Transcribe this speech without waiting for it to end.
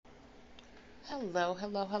Hello,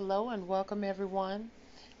 hello, hello, and welcome everyone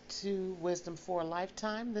to Wisdom for a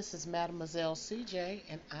Lifetime. This is Mademoiselle CJ,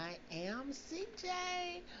 and I am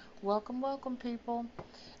CJ. Welcome, welcome, people.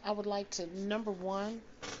 I would like to, number one,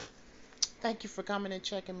 thank you for coming and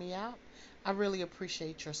checking me out. I really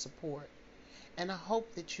appreciate your support, and I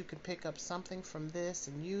hope that you can pick up something from this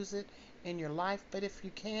and use it in your life. But if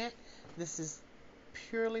you can't, this is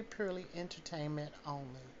purely entertainment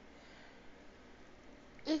only.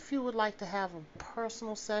 If you would like to have a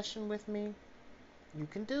personal session with me, you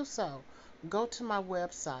can do so. Go to my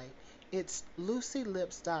website. It's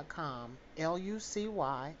lucylips.com.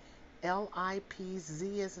 LucyLipz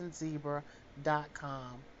as in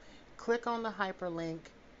zebra.com. Click on the hyperlink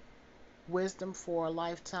Wisdom for a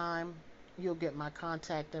Lifetime. You'll get my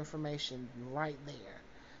contact information right there.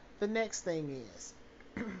 The next thing is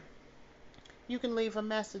you can leave a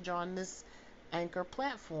message on this Anchor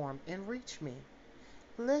platform and reach me.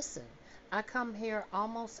 Listen, I come here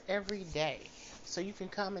almost every day, so you can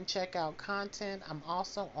come and check out content. I'm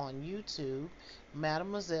also on YouTube,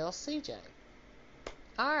 Mademoiselle CJ.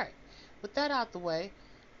 All right, with that out the way,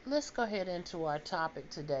 let's go ahead into our topic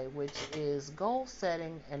today, which is goal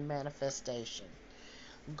setting and manifestation.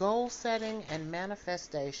 Goal setting and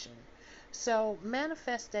manifestation. So,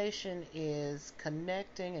 manifestation is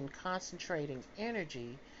connecting and concentrating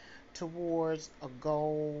energy towards a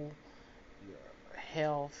goal, your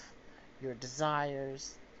health, your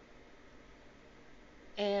desires,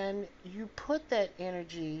 and you put that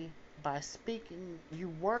energy by speaking, you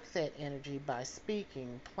work that energy by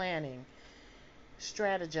speaking, planning,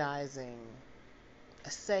 strategizing,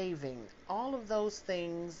 saving. All of those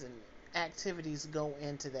things and activities go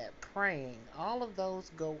into that praying. All of those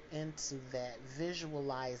go into that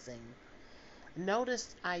visualizing.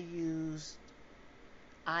 Notice I use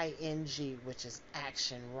ing, which is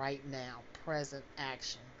action right now, present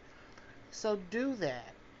action. So do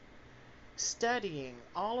that. Studying,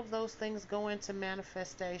 all of those things go into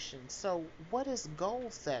manifestation. So, what is goal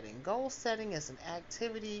setting? Goal setting is an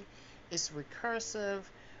activity, it's recursive,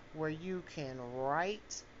 where you can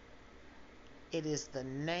write. It is the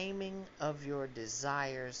naming of your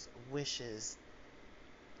desires, wishes,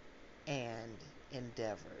 and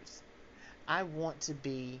endeavors. I want to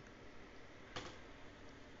be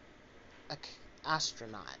an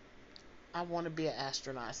astronaut. I want to be an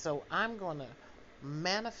astronaut. So I'm going to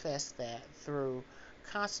manifest that through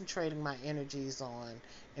concentrating my energies on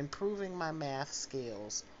improving my math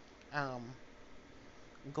skills, um,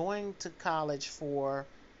 going to college for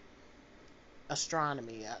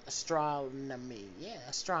astronomy,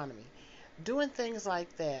 doing things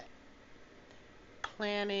like that,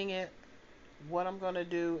 planning it. What I'm going to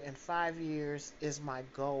do in 5 years is my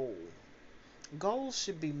goal. Goals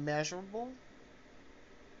should be measurable.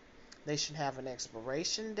 They should have an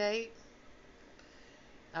expiration date.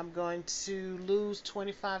 I'm going to lose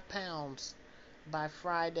 25 pounds by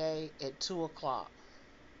Friday at 2 o'clock.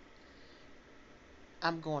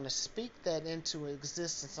 I'm going to speak that into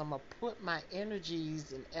existence. I'm going to put my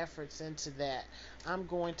energies and efforts into that. I'm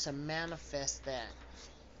going to manifest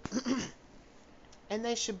that. And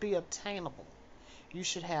they should be obtainable. You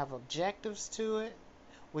should have objectives to it,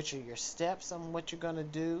 which are your steps on what you're going to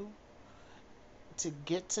do to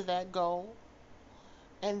get to that goal.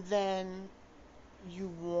 And then you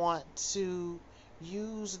want to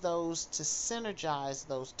use those to synergize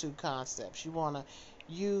those two concepts. You want to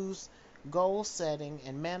use goal setting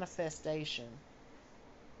and manifestation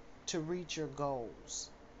to reach your goals.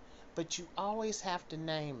 But you always have to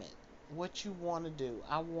name it. What you want to do.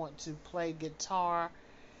 I want to play guitar,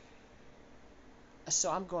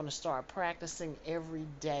 so I'm going to start practicing every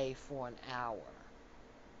day for an hour.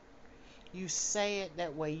 You say it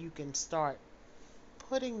that way you can start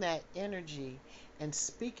putting that energy and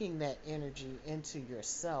speaking that energy into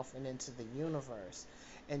yourself and into the universe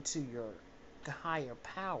and to your higher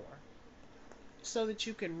power so that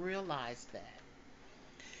you can realize that.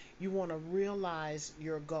 You want to realize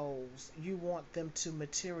your goals. You want them to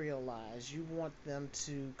materialize. You want them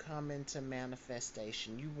to come into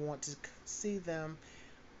manifestation. You want to see them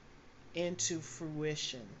into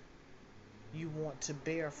fruition. You want to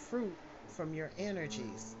bear fruit from your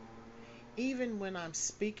energies. Even when I'm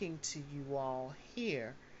speaking to you all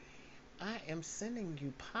here, I am sending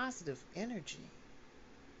you positive energy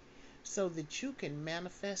so that you can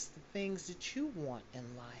manifest the things that you want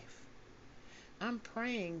in life. I'm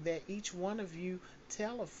praying that each one of you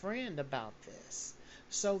tell a friend about this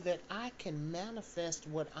so that I can manifest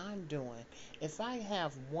what I'm doing. If I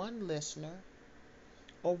have one listener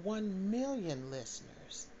or 1 million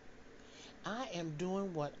listeners, I am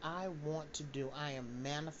doing what I want to do. I am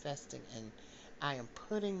manifesting and I am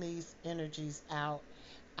putting these energies out.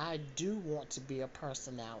 I do want to be a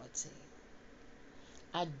personality.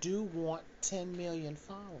 I do want 10 million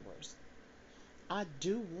followers. I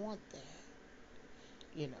do want that.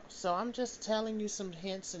 So I'm just telling you some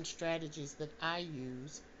hints and strategies that I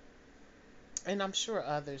use, and I'm sure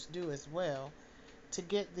others do as well, to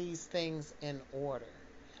get these things in order.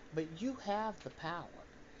 But you have the power.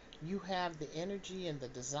 You have the energy and the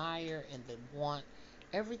desire and the want.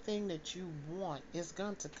 Everything that you want is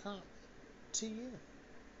going to come to you.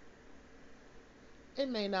 It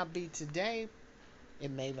may not be today,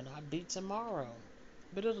 it may not be tomorrow,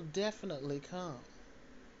 but it'll definitely come.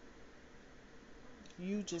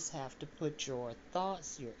 You just have to put your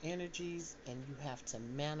thoughts, your energies, and you have to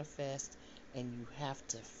manifest, and you have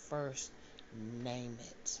to first name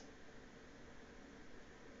it.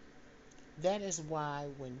 That is why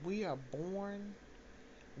when we are born,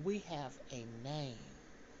 we have a name.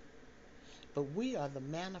 But we are the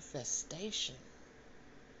manifestation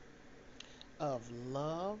of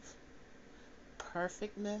love,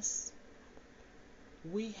 perfectness.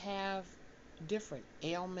 We have different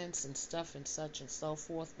ailments and stuff and such and so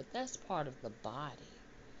forth, but that's part of the body.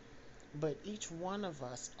 But each one of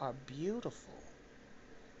us are beautiful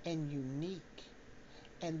and unique,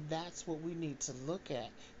 and that's what we need to look at.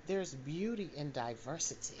 There's beauty in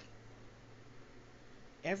diversity.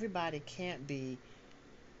 Everybody can't be,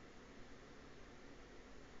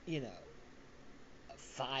 you know,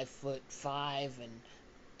 5'5" and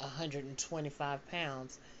 125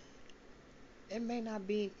 pounds. It may not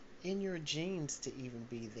be in your genes to even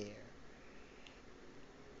be there.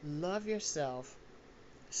 Love yourself.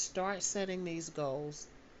 Start setting these goals.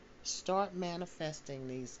 Start manifesting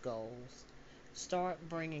these goals. Start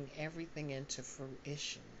bringing everything into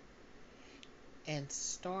fruition. And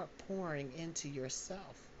start pouring into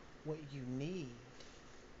yourself what you need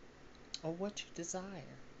or what you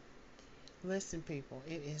desire. Listen, people,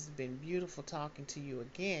 it has been beautiful talking to you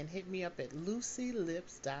again. Hit me up at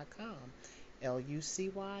LucyLipz.com.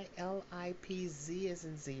 LucyLipz as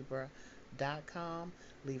in zebra.com.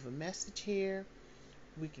 Leave a message here.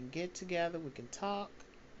 We can get together. We can talk.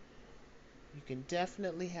 You can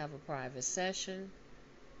definitely have a private session.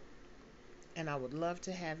 And I would love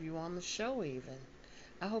to have you on the show even.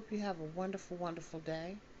 I hope you have a wonderful, wonderful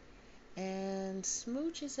day. And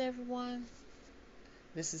smooches, everyone.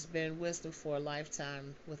 This has been Wisdom for a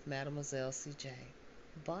Lifetime with Mademoiselle CJ.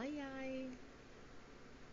 Bye.